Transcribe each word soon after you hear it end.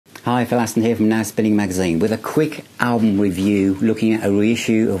Hi, Phil Aston here from Now Spinning Magazine with a quick album review looking at a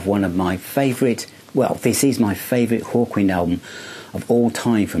reissue of one of my favourite, well, this is my favourite Hawkwind album of all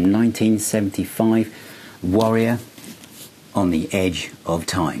time from 1975, Warrior on the Edge of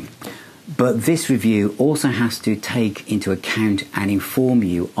Time. But this review also has to take into account and inform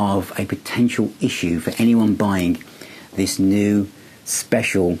you of a potential issue for anyone buying this new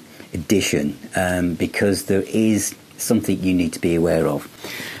special edition, because there is something you need to be aware of.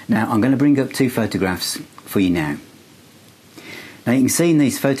 Now, I'm going to bring up two photographs for you now. Now, you can see in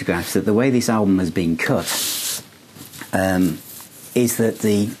these photographs that the way this album has been cut is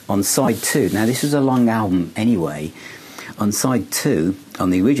that on side 2, now this was a long album anyway, on side 2,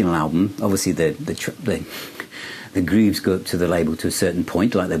 on the original album, obviously the grooves go up to the label to a certain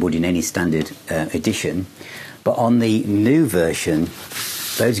point, like they would in any standard edition, but on the new version,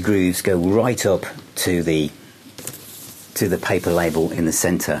 those grooves go right up to the paper label in the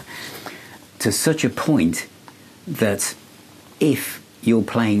centre, to such a point that if you're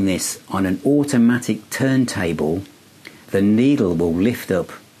playing this on an automatic turntable, the needle will lift up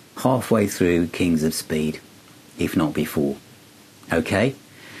halfway through Kings of Speed, if not before. Okay?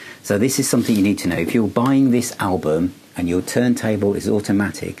 So this is something you need to know. If you're buying this album and your turntable is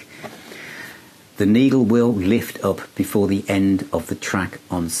automatic, the needle will lift up before the end of the track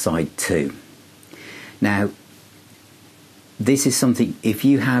on side 2. Now, this is something, if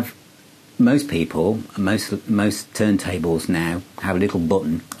you have, most turntables now have a little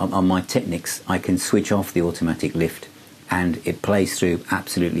button. On my Technics, I can switch off the automatic lift and it plays through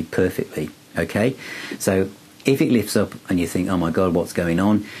absolutely perfectly. Okay, so if it lifts up and you think, oh my god, what's going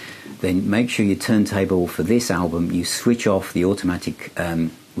on, then make sure your turntable for this album, you switch off the automatic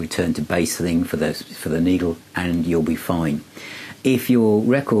return to base thing for the needle, and you'll be fine. If your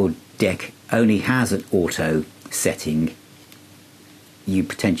record deck only has an auto setting, you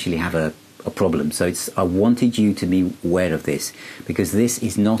potentially have a problem. So I wanted you to be aware of this, because this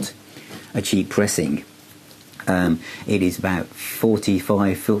is not a cheap pressing. It is about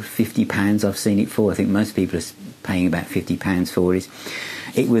 £45–50 I've seen it for. I think most people are paying about £50 for it.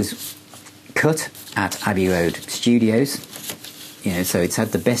 It was cut at Abbey Road Studios, so it's had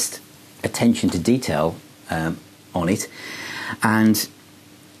the best attention to detail on it. And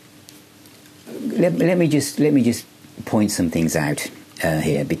let me just point some things out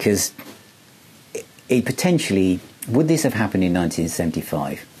here, because it potentially, would this have happened in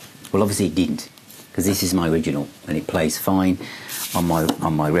 1975? Well, obviously it didn't, because this is my original and it plays fine on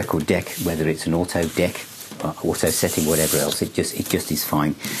my record deck, whether it's an auto deck, auto setting, whatever else. It just is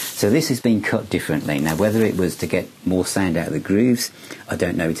fine. So this has been cut differently. Now, whether it was to get more sound out of the grooves, I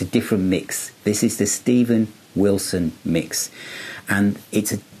don't know. It's a different mix. This is the Steven Wilson mix, and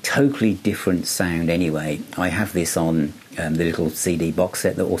it's a totally different sound anyway. I have this on the little CD box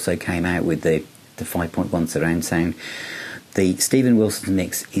set that also came out with the 5.1 surround sound. The Steven Wilson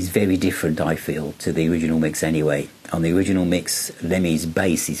mix is very different, I feel, to the original mix anyway. On the original mix, Lemmy's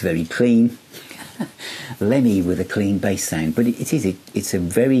bass is very clean. Lemmy with a clean bass sound, but it's a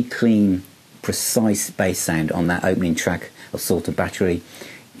very clean, precise bass sound on that opening track of Salter Battery.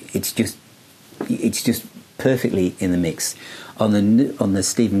 It's just perfectly in the mix. On the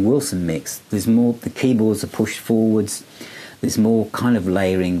Steven Wilson mix, there's more, the keyboards are pushed forwards, there's more kind of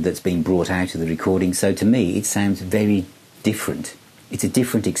layering that's been brought out of the recording. So to me, it sounds very different. It's a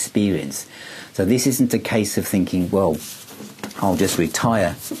different experience. So this isn't a case of thinking, well, I'll just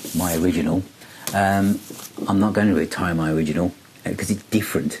retire my original. I'm not going to retire my original, because it's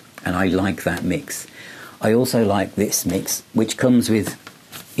different, and I like that mix. I also like this mix, which comes with,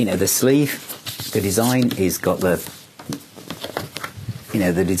 the sleeve. The design is got the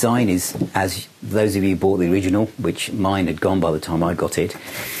design is, as those of you who bought the original, which mine had gone by the time I got it,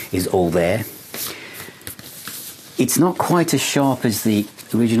 is all there. It's not quite as sharp as the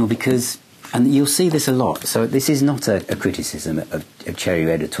original, because, and you'll see this a lot, so this is not a criticism of Cherry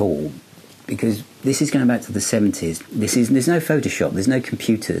Red at all, because this is going back to the 70s. There's no Photoshop, there's no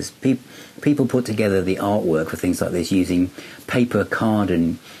computers. People put together the artwork for things like this using paper, card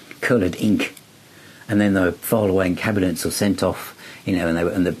and coloured ink, and then they were filed away in cabinets or sent off,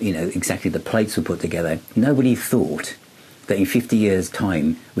 exactly the plates were put together. Nobody thought that in 50 years'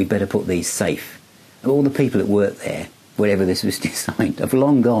 time we'd better put these safe. All the people that worked there, wherever this was designed, have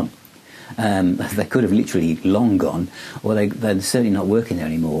long gone. They could have literally long gone, or they're certainly not working there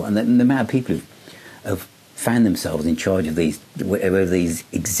anymore. And the amount of people who have found themselves in charge of whatever these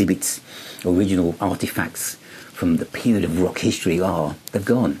exhibits, original artifacts from the period of rock history they've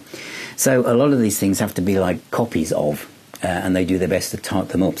gone. So a lot of these things have to be like copies of, and they do their best to type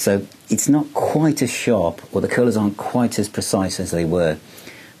them up. So it's not quite as sharp, or the colours aren't quite as precise as they were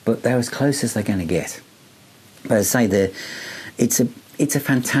but they're as close as they're going to get. But as I say, it's a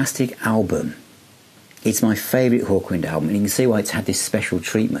fantastic album. It's my favourite Hawkwind album, and you can see why it's had this special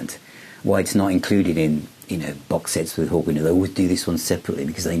treatment, why it's not included in, you know, box sets with Hawkwind. They always do this one separately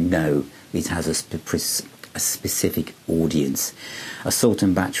because they know it has a specific audience. Assault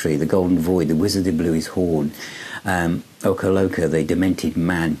and Battery, The Golden Void, The Wizard Who Blew His Horn, Okaloka, The Demented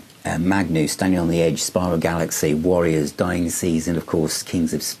Man, Magnus, Standing on the Edge, Spiral Galaxy, Warriors, Dying Seas, and of course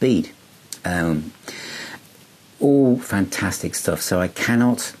Kings of Speed. All fantastic stuff. So I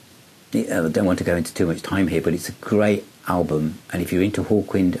don't want to go into too much time here, but it's a great album. And if you're into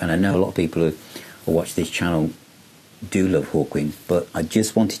Hawkwind, and I know a lot of people who watch this channel do love Hawkwind, but I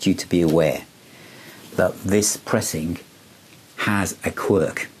just wanted you to be aware that this pressing has a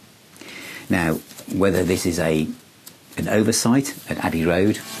quirk. Now, whether this is an oversight at Abbey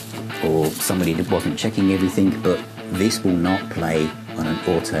Road or somebody that wasn't checking everything, but this will not play on an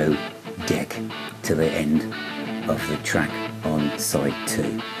auto deck to the end of the track on side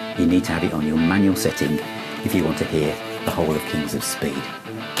 2. You need to have it on your manual setting if you want to hear the whole of Kings of Speed.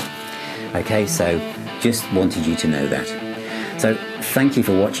 Okay, so just wanted you to know that. So thank you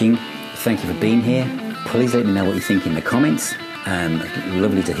for watching, thank you for being here. Please let me know what you think in the comments.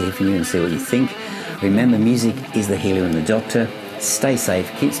 Lovely to hear from you and see what you think. Remember, music is the healer and the doctor. Stay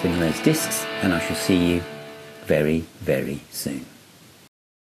safe, keep spinning those discs, and I shall see you very, very soon.